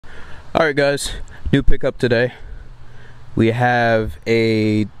Alright guys, new pickup today. We have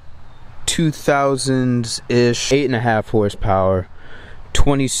a 2000s-ish, 8.5 horsepower,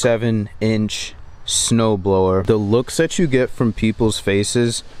 27-inch snowblower. The looks that you get from people's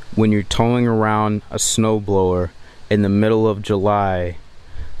faces when you're towing around a snowblower in the middle of July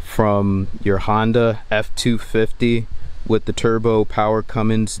from your Honda F250 with the turbo Power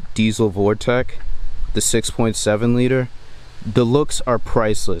Cummins diesel Vortec, the 6.7 liter. The looks are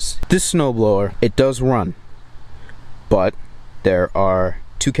priceless. This snowblower, it does run, but there are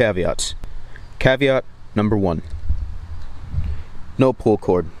two caveats. Caveat number one, no pull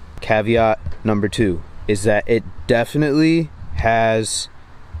cord. Caveat number two is that it definitely has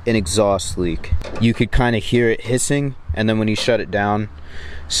an exhaust leak. You could kind of hear it hissing, and then when you shut it down,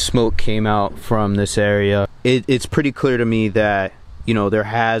 smoke came out from this area. It's pretty clear to me that, you know, there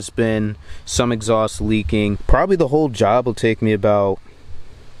has been some exhaust leaking. Probably the whole job will take me about,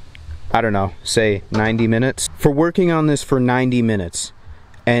 I don't know, say 90 minutes. For working on this for 90 minutes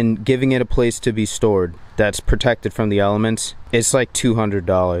and giving it a place to be stored that's protected from the elements, it's like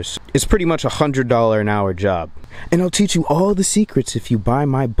 $200. It's pretty much $100 an hour job. And I'll teach you all the secrets if you buy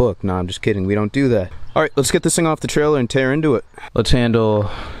my book. No, I'm just kidding, we don't do that. Alright, let's get this thing off the trailer and tear into it. Let's handle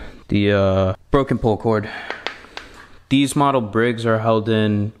the broken pull cord. These model Briggs are held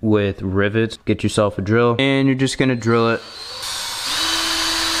in with rivets. Get yourself a drill and you're just gonna drill it.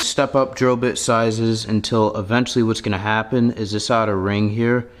 Step up drill bit sizes until eventually what's gonna happen is this outer ring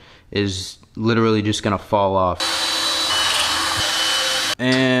here is literally just gonna fall off.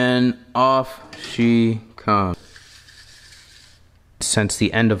 And off she comes. Since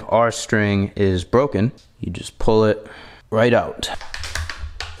the end of our string is broken, you just pull it right out.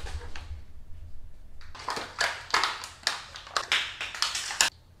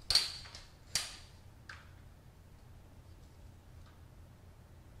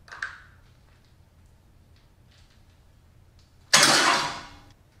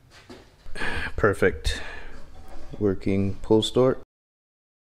 Perfect working pull stort.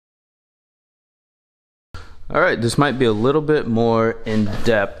 Alright, this might be a little bit more in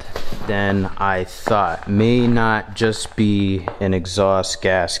depth than I thought. May not just be an exhaust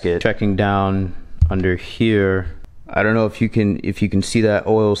gasket. Checking down under here, I don't know if you can see that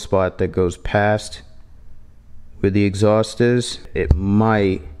oil spot that goes past where the exhaust is. It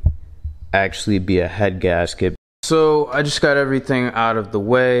might actually be a head gasket. So I just got everything out of the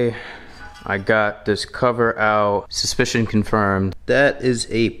way. I got this cover out. Suspicion confirmed. That is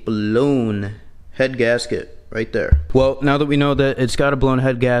a blown head gasket right there. Well, now that we know that it's got a blown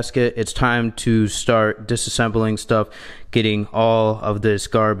head gasket, it's time to start disassembling stuff, getting all of this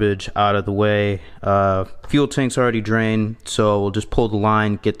garbage out of the way. Fuel tank's already drained, so we'll just pull the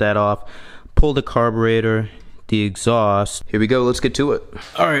line, get that off, pull the carburetor, the exhaust. Here we go, let's get to it.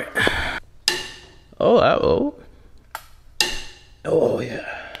 All right. Oh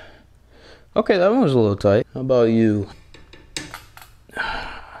yeah. Okay, that one was a little tight. How about you?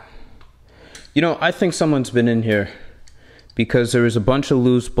 You know, I think someone's been in here because there was a bunch of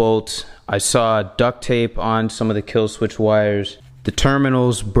loose bolts. I saw duct tape on some of the kill switch wires. The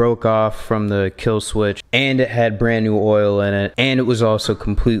terminals broke off from the kill switch, and it had brand new oil in it, and it was also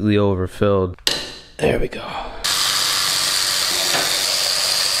completely overfilled. There we go.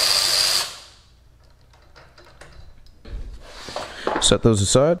 Set those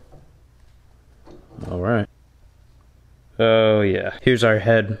aside. All right. Oh yeah. Here's our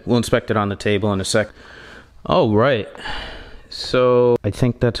head. We'll inspect it on the table in a sec. All right. So I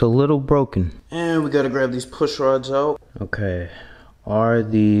think that's a little broken. And we gotta grab these push rods out. Okay. Are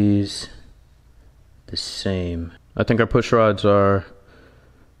these the same? I think our push rods are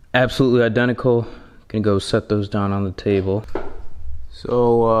absolutely identical. Gonna go set those down on the table.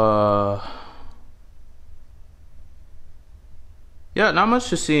 So yeah, not much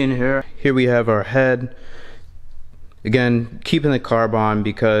to see in here. Here we have our head. Again, keeping the carb on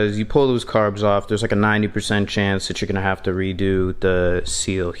because you pull those carbs off, there's like a 90% chance that you're gonna have to redo the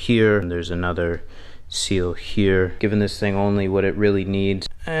seal here. And there's another seal here, giving this thing only what it really needs.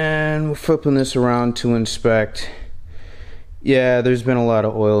 And we're flipping this around to inspect. Yeah, there's been a lot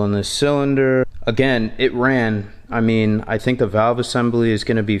of oil in this cylinder. Again, it ran. I mean, I think the valve assembly is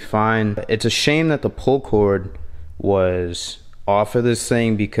gonna be fine. It's a shame that the pull cord was off of this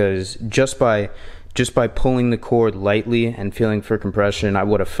thing because just by pulling the cord lightly and feeling for compression, I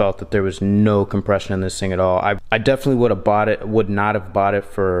would have felt that there was no compression in this thing at all. I definitely would have bought it, would not have bought it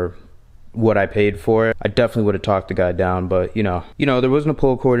for what I paid for it. I definitely would have talked the guy down, but you know, there wasn't a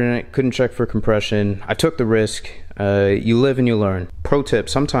pull cord in it, couldn't check for compression. I took the risk. You live and you learn. Pro tip,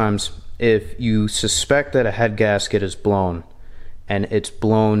 sometimes if you suspect that a head gasket is blown and it's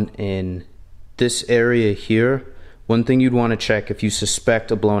blown in this area here. One thing you'd want to check if you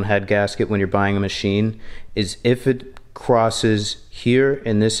suspect a blown head gasket when you're buying a machine is if it crosses here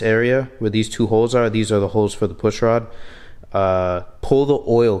in this area where these two holes are. These are the holes for the push rod. Pull the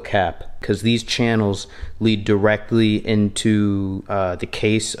oil cap, because these channels lead directly into the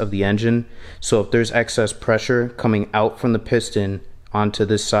case of the engine. So if there's excess pressure coming out from the piston onto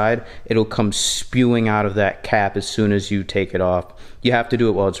this side, it'll come spewing out of that cap as soon as you take it off. You have to do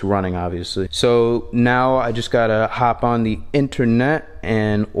it while it's running, obviously. So now I just gotta hop on the internet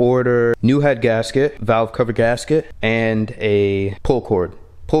and order new head gasket, valve cover gasket, and a pull cord.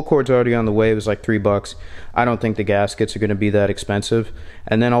 Pull cord's already on the way. It was like $3. I don't think the gaskets are gonna be that expensive.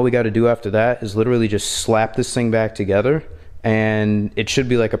 And then all we gotta do after that is literally just slap this thing back together, and it should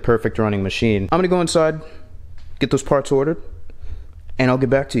be like a perfect running machine. I'm gonna go inside, get those parts ordered, and I'll get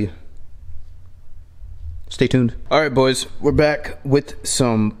back to you. Stay tuned. All right, boys, we're back with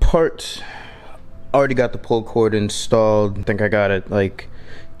some parts. Already got the pull cord installed. I think I got it like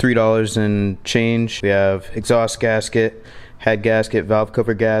 $3 and change. We have exhaust gasket, head gasket, valve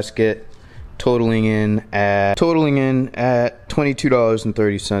cover gasket, totaling in at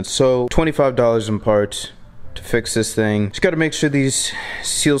 $22.30. So $25 in parts to fix this thing. Just got to make sure these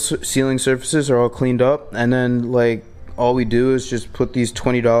sealing surfaces are all cleaned up, and then like all we do is just put these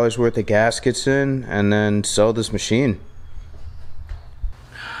 $20 worth of gaskets in and then sell this machine.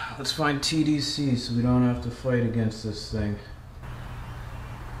 Let's find TDC so we don't have to fight against this thing.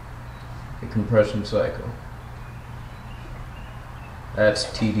 The compression cycle. That's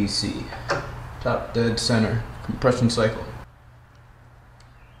TDC. Top dead center. Compression cycle.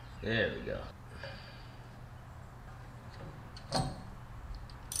 There we go.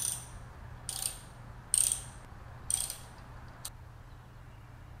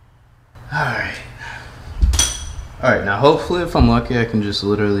 Alright, now hopefully if I'm lucky I can just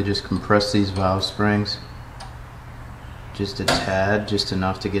literally just compress these valve springs just a tad, just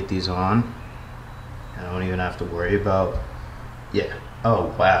enough to get these on. And I don't even have to worry about, yeah,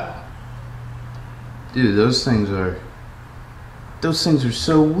 oh wow. Dude, those things are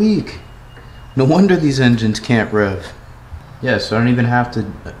so weak. No wonder these engines can't rev. Yeah, so I don't even have to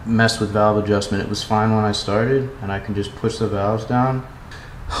mess with valve adjustment. It was fine when I started, and I can just push the valves down.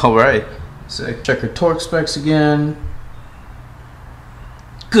 Alright, so check our torque specs again.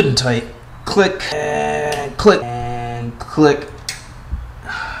 Good and tight. Click, and click, and click.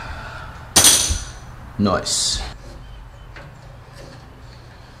 Nice.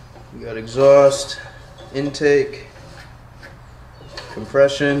 We got exhaust, intake,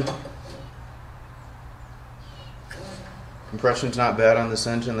 compression. Compression's not bad on this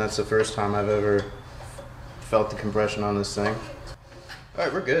engine. That's the first time I've ever felt the compression on this thing.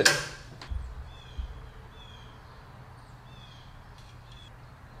 Alright, we're good.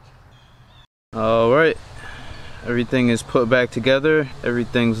 Alright, everything is put back together.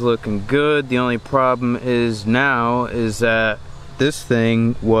 Everything's looking good. The only problem is now is that this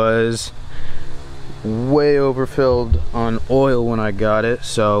thing was way overfilled on oil when I got it,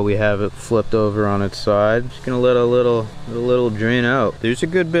 so we have it flipped over on its side. Just gonna let a little drain out. There's a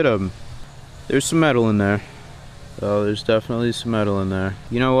good bit of them. There's some metal in there. Oh, there's definitely some metal in there.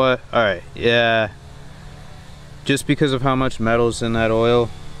 You know what? Alright, yeah. Just because of how much metal's in that oil,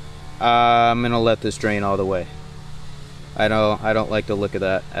 I'm gonna let this drain all the way. I don't like the look of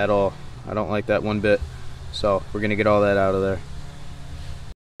that at all. I don't like that one bit. So we're gonna get all that out of there.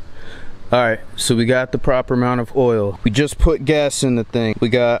 Alright, so we got the proper amount of oil. We just put gas in the thing. We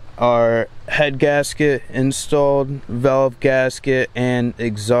got our head gasket installed, valve gasket, and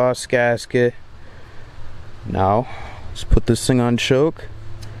exhaust gasket. Now, let's put this thing on choke.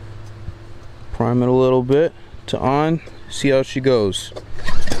 Prime it a little bit to on. See how she goes.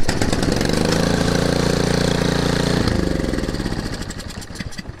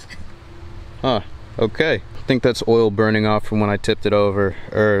 Huh, okay. I think that's oil burning off from when I tipped it over,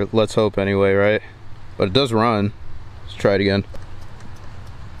 or let's hope anyway, right? But it does run. Let's try it again.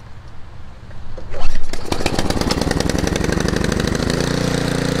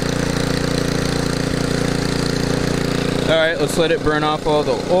 Alright, let's let it burn off all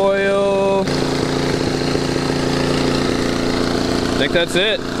the oil. I think that's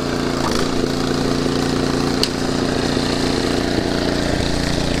it.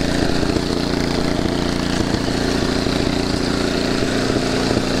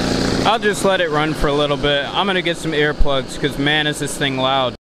 I'll just let it run for a little bit. I'm gonna get some earplugs because man is this thing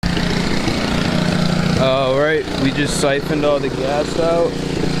loud. Alright, we just siphoned all the gas out.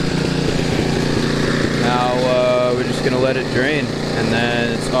 Now we're just gonna let it drain and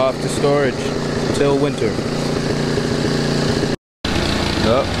then it's off to storage until winter.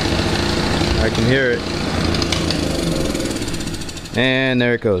 Oh, I can hear it. And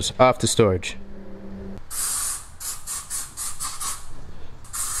there it goes, off to storage.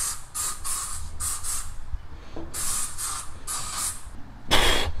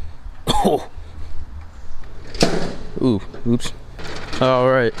 Oh. Ooh, oops. All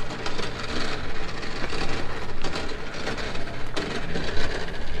right.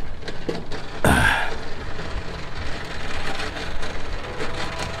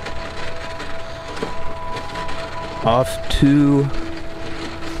 Off to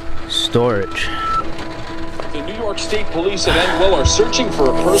storage. The New York State Police at Enwell are searching for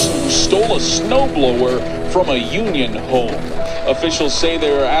a person who stole a snowblower from a Union home. Officials say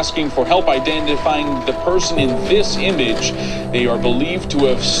they are asking for help identifying the person in this image. They are believed to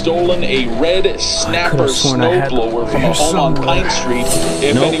have stolen a red Snapper snowblower from a home on Pine Street.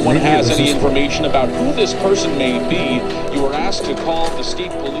 If anyone has any information about who this person may be, you are asked to call the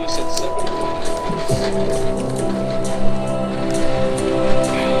state police at 7.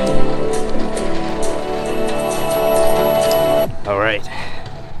 All right,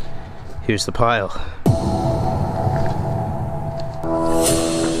 here's the pile.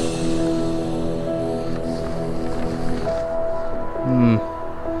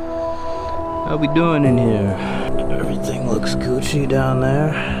 How we doing in here? Everything looks Gucci down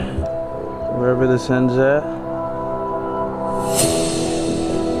there. Wherever this ends at.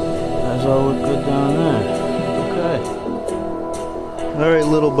 That's all look good down there. Okay. All right,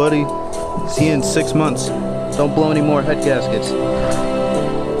 little buddy. See you in 6 months. Don't blow any more head gaskets.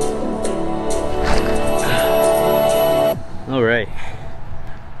 All right.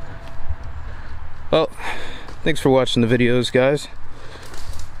 Well, thanks for watching the videos, guys.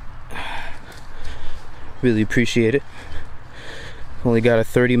 Really appreciate it. Only got a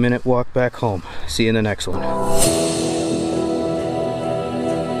 30-minute walk back home. See you in the next one.